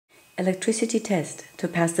Electricity test to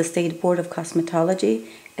pass the State Board of Cosmetology,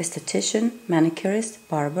 esthetician, manicurist,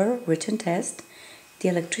 barber, written test, the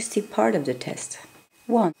electricity part of the test.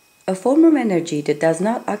 1. A form of energy that does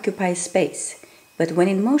not occupy space, but when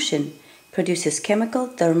in motion, produces chemical,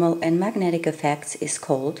 thermal, and magnetic effects is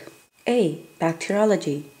called A.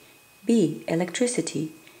 Bacteriology, B.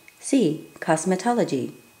 Electricity, C.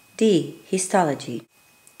 Cosmetology, D. Histology.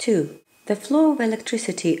 2. The flow of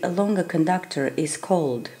electricity along a conductor is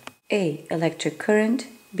called A. Electric current,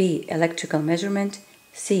 B. Electrical measurement,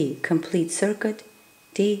 C. Complete circuit,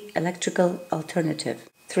 D. Electrical alternative.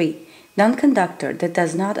 3. Non-conductor that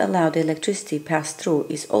does not allow the electricity pass through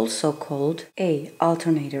is also called A.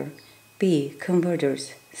 Alternator, B.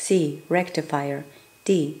 Converters, C. Rectifier,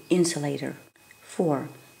 D. Insulator. 4.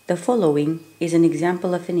 The following is an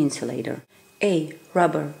example of an insulator. A.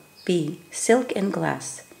 Rubber, B. Silk and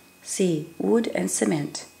glass, C. Wood and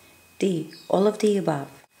cement, D. All of the above.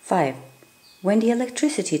 5. When the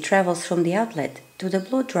electricity travels from the outlet to the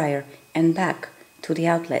blow dryer and back to the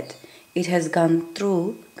outlet, it has gone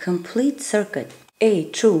through complete circuit. A.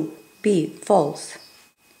 True, B. False.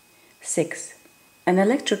 6. An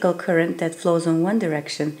electrical current that flows in one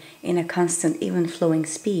direction in a constant even flowing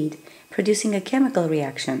speed, producing a chemical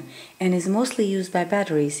reaction, and is mostly used by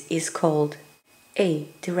batteries is called A.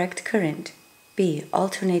 Direct current, B.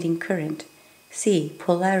 Alternating current, C.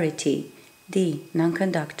 Polarity, D.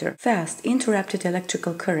 Non-conductor. Fast, interrupted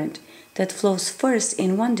electrical current that flows first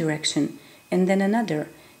in one direction and then another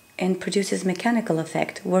and produces mechanical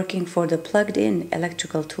effect working for the plugged-in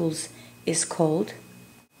electrical tools is called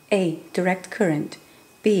A. Direct current,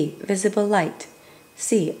 B. Visible light,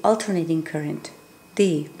 C. Alternating current,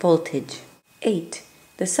 D. Voltage. 8.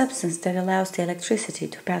 The substance that allows the electricity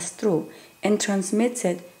to pass through and transmits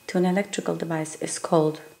it to an electrical device is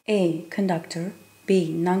called A. Conductor,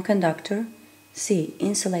 B. Non-conductor, C.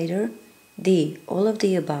 Insulator, D. All of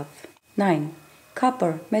the above. 9.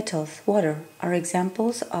 Copper, metals, water are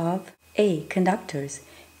examples of A. Conductors,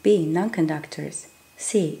 B. Non-conductors,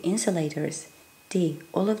 C. Insulators, D.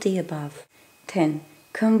 All of the above. 10.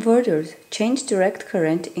 Converters change direct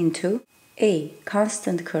current into A.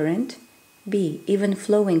 Constant current, B. Even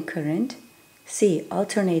flowing current, C.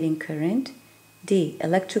 Alternating current, D.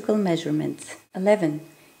 Electrical measurements. 11.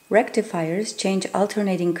 Rectifiers change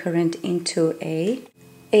alternating current into A.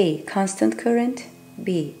 Constant current,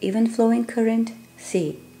 B. Even flowing current,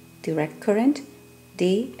 C. Direct current,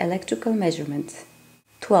 D. Electrical measurements.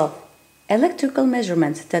 12. Electrical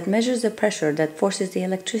measurements that measures the pressure that forces the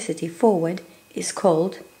electricity forward is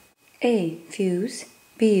called A. Fuse,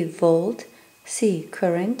 B. Volt, C.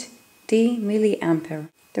 Current, D. Milliampere.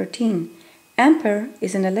 13. Ampere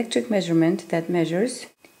is an electric measurement that measures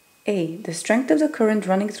A. The strength of the current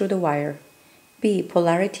running through the wire, B.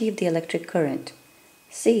 Polarity of the electric current,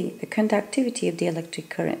 C. The conductivity of the electric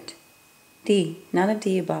current, D. None of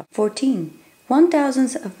the above. 14.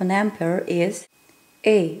 1/1000th of an ampere is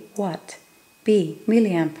A. Watt, B.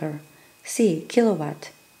 Milliampere, C.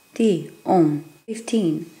 Kilowatt, D. Ohm.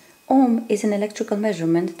 15. Ohm is an electrical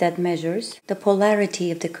measurement that measures the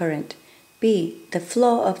polarity of the current, B. The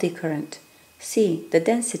flow of the current, C. The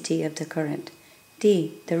density of the current,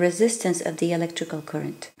 D. The resistance of the electrical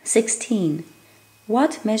current. 16.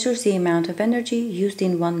 Watt measures the amount of energy used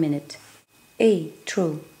in 1 minute. A.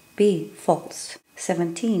 True, B. False.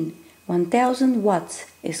 17. 1000 watts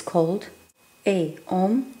is called A.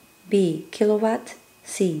 Ohm, B. Kilowatt,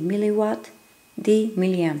 C. Milliwatt, D.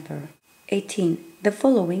 Milliampere. 18. The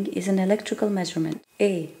following is an electrical measurement.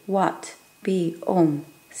 A. Watt, B. Ohm,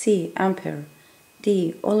 C. Ampere,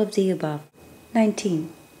 D. All of the above. 19.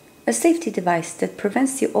 A safety device that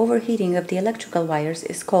prevents the overheating of the electrical wires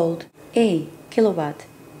is called A. Kilowatt,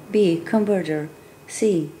 B. Converter,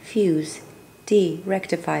 C. Fuse, D.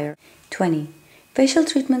 Rectifier. 20. Facial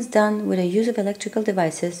treatments done with the use of electrical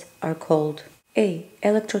devices are called A.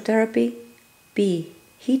 Electrotherapy, B.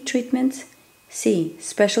 Heat treatments, C.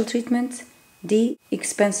 Special treatments, D.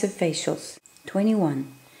 Expensive facials. 21.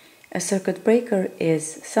 A circuit breaker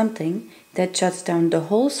is something that shuts down the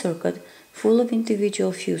whole circuit full of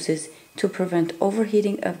individual fuses to prevent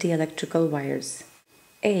overheating of the electrical wires.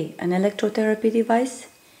 A. An electrotherapy device,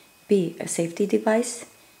 B. A safety device,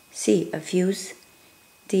 C. A fuse,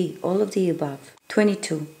 D. All of the above.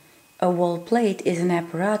 22. A wall plate is an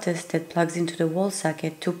apparatus that plugs into the wall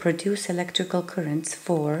socket to produce electrical currents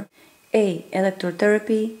for A.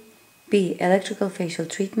 Electrotherapy, B. Electrical facial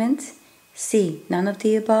treatments, C. None of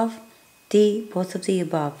the above, D. Both of the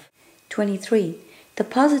above. 23. The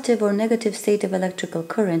positive or negative state of electrical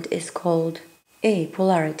current is called A.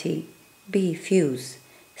 Polarity, B. Fuse,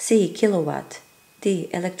 C. Kilowatt, D.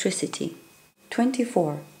 Electricity.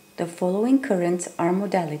 24. The following currents are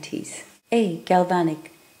modalities. A.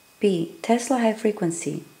 Galvanic. B. Tesla high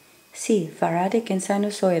frequency. C. Faradic and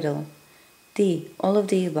sinusoidal. D. All of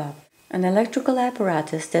the above. An electrical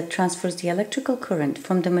apparatus that transfers the electrical current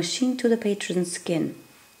from the machine to the patron's skin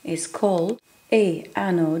is called A.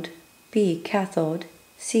 Anode. B. Cathode.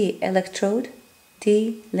 C. Electrode.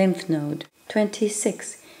 D. Lymph node.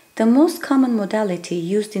 26. The most common modality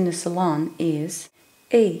used in a salon is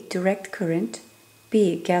A. Direct current.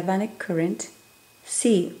 B. Galvanic current.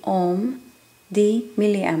 C. Ohm. D.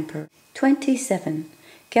 Milliampere. 27.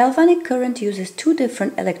 Galvanic current uses two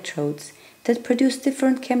different electrodes that produce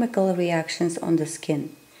different chemical reactions on the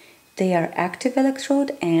skin. They are active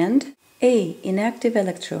electrode and A. Inactive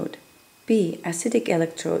electrode. B. Acidic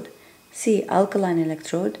electrode. C. Alkaline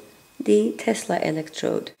electrode. D. Tesla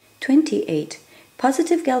electrode. 28.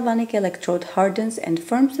 Positive galvanic electrode hardens and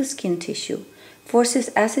firms the skin tissue,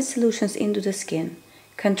 forces acid solutions into the skin,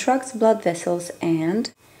 contracts blood vessels,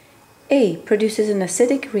 and A. Produces an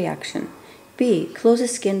acidic reaction. B.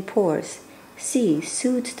 Closes skin pores. C.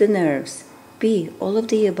 Soothes the nerves. B. All of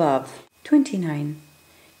the above. 29.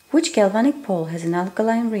 Which galvanic pole has an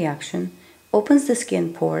alkaline reaction, opens the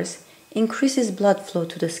skin pores, increases blood flow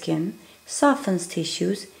to the skin, softens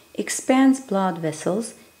tissues, expands blood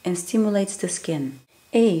vessels, and stimulates the skin?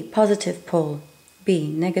 A. Positive pole.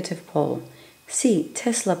 B. Negative pole. C.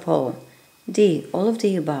 Tesla pole. D. All of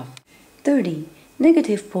the above. 30.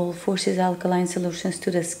 Negative pole forces alkaline solutions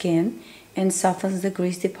to the skin and softens the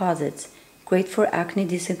grease deposits, great for acne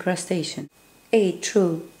disincrustation. A.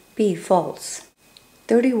 True. B. False.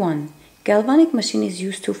 31. Galvanic machine is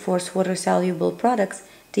used to force water-soluble products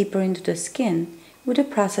deeper into the skin with a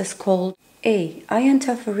process called A.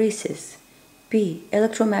 Iontophoresis. B.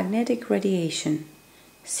 Electromagnetic radiation.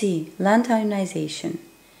 C. Lanthanization.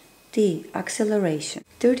 D. Acceleration.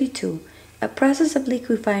 32. A process of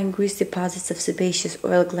liquefying grease deposits of sebaceous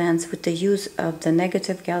oil glands with the use of the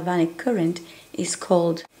negative galvanic current is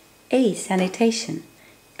called A. Sanitation.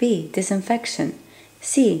 B. Disinfection.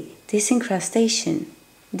 C. Disincrustation.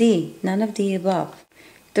 D. None of the above.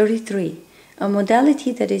 33. A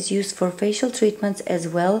modality that is used for facial treatments as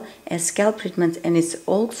well as scalp treatments and is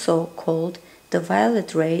also called the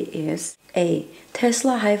violet ray is A.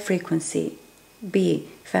 Tesla high frequency. B.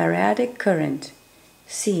 Faradic current.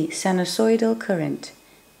 C. Sinusoidal current.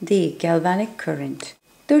 D. Galvanic current.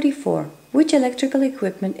 34. Which electrical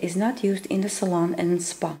equipment is not used in the salon and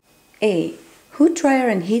spa? A. Hood dryer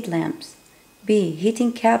and heat lamps. B.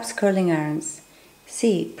 Heating caps, curling irons.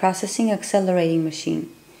 C. Processing accelerating machine.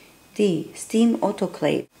 D. Steam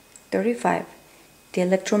autoclave. 35. The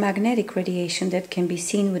electromagnetic radiation that can be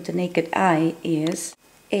seen with the naked eye is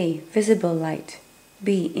A. Visible light.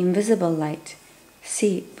 B. Invisible light.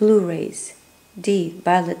 C. Blue rays. D.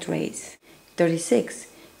 Violet rays. 36.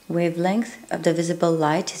 Wavelength of the visible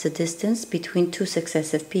light is the distance between two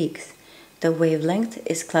successive peaks. The wavelength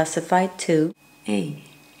is classified to A.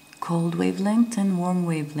 Cold wavelength and warm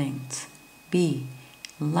wavelengths. B.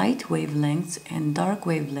 Light wavelengths and dark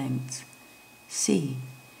wavelengths. C.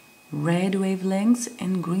 Red wavelengths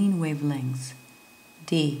and green wavelengths.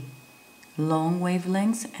 D. Long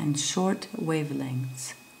wavelengths and short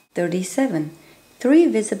wavelengths. 37. Three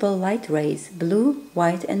visible light rays, blue,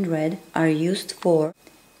 white, and red, are used for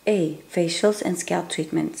A. Facials and scalp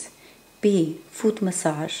treatments. B. Foot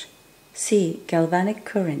massage. C. Galvanic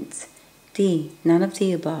currents. D. None of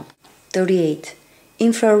the above. 38.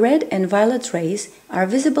 Infrared and violet rays are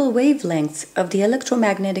visible wavelengths of the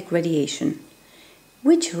electromagnetic radiation.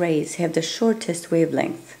 Which rays have the shortest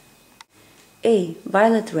wavelength? A.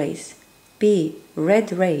 Violet rays. B.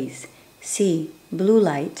 Red rays. C. Blue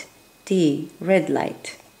light. D. Red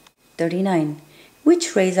light. 39.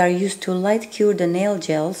 Which rays are used to light cure the nail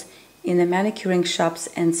gels in the manicuring shops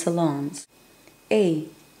and salons? A.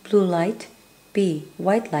 Blue light. B.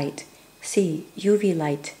 White light. C. UV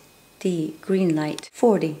light. D. Green light.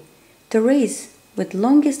 40. The rays with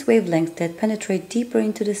longest wavelength that penetrate deeper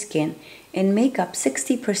into the skin and make up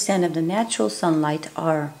 60% of the natural sunlight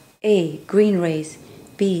are A. Green rays.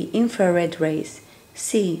 B. Infrared rays.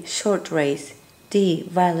 C. Short rays. D.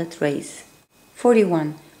 Violet rays.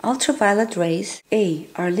 41. Ultraviolet rays A.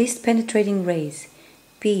 are least penetrating rays.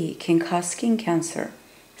 B. Can cause skin cancer.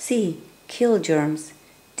 C. Kill germs.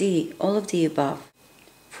 D. All of the above.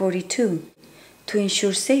 42. To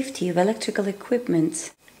ensure safety of electrical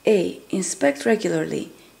equipment, A. Inspect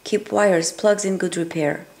regularly. Keep wires, plugs in good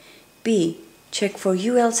repair. B. Check for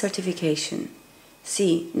UL certification.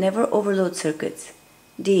 C. Never overload circuits.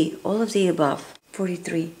 D. All of the above.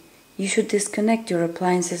 43. You should disconnect your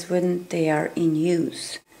appliances when they are in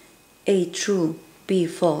use. A. True. B.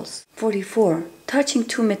 False. 44. Touching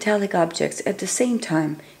two metallic objects at the same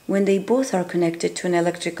time when they both are connected to an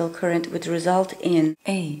electrical current would result in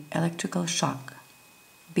A. Electrical shock,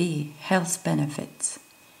 B. Health benefits,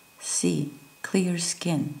 C. Clear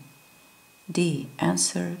skin, D.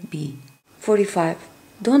 Answer B. 45.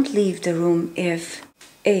 Don't leave the room if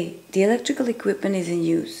A. The electrical equipment is in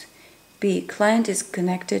use, B. Client is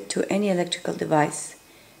connected to any electrical device,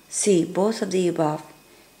 C. Both of the above,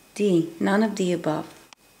 D. None of the above.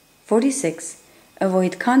 46.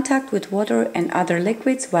 Avoid contact with water and other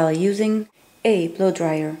liquids while using A. Blow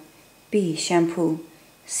dryer, B. Shampoo,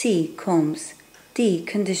 C. Combs, D.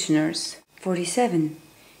 Conditioners. 47.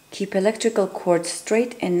 Keep electrical cords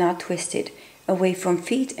straight and not twisted, away from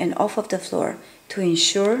feet and off of the floor to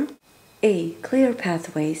ensure A. Clear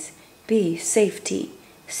pathways, B. Safety,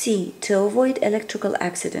 C. To avoid electrical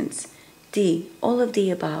accidents, D. All of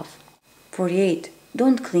the above. 48.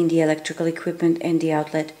 Don't clean the electrical equipment and the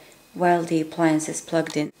outlet while the appliance is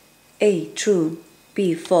plugged in. A. True,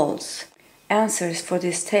 B. False. Answers for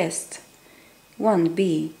this test: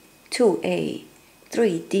 1B, 2A,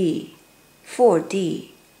 3D,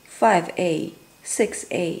 4D, 5A,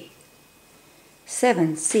 6A,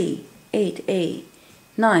 7C, 8A,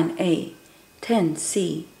 9A,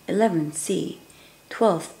 10C, 11C,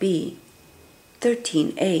 12B,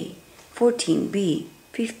 13A, 14B,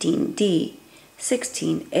 15D,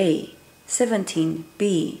 16A,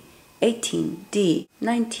 17B, 18D,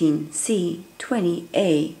 19C,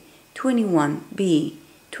 20A, 21B,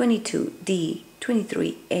 22D,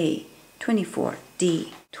 23A, 24D,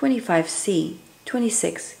 25C,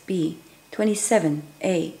 26B,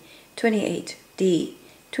 27A, 28D,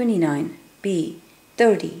 29B,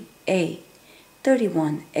 30A,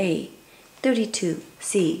 31A,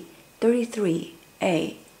 32C,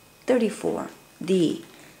 33A, 34D,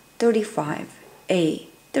 35A,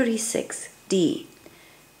 36D,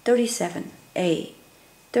 37A,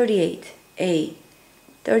 38A,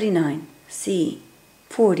 39C,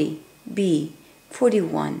 40B,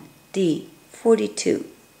 41D,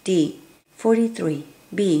 42D,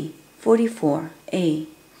 43B, 44A,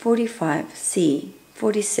 45C,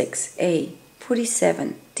 46A,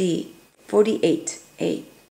 47D, 48A,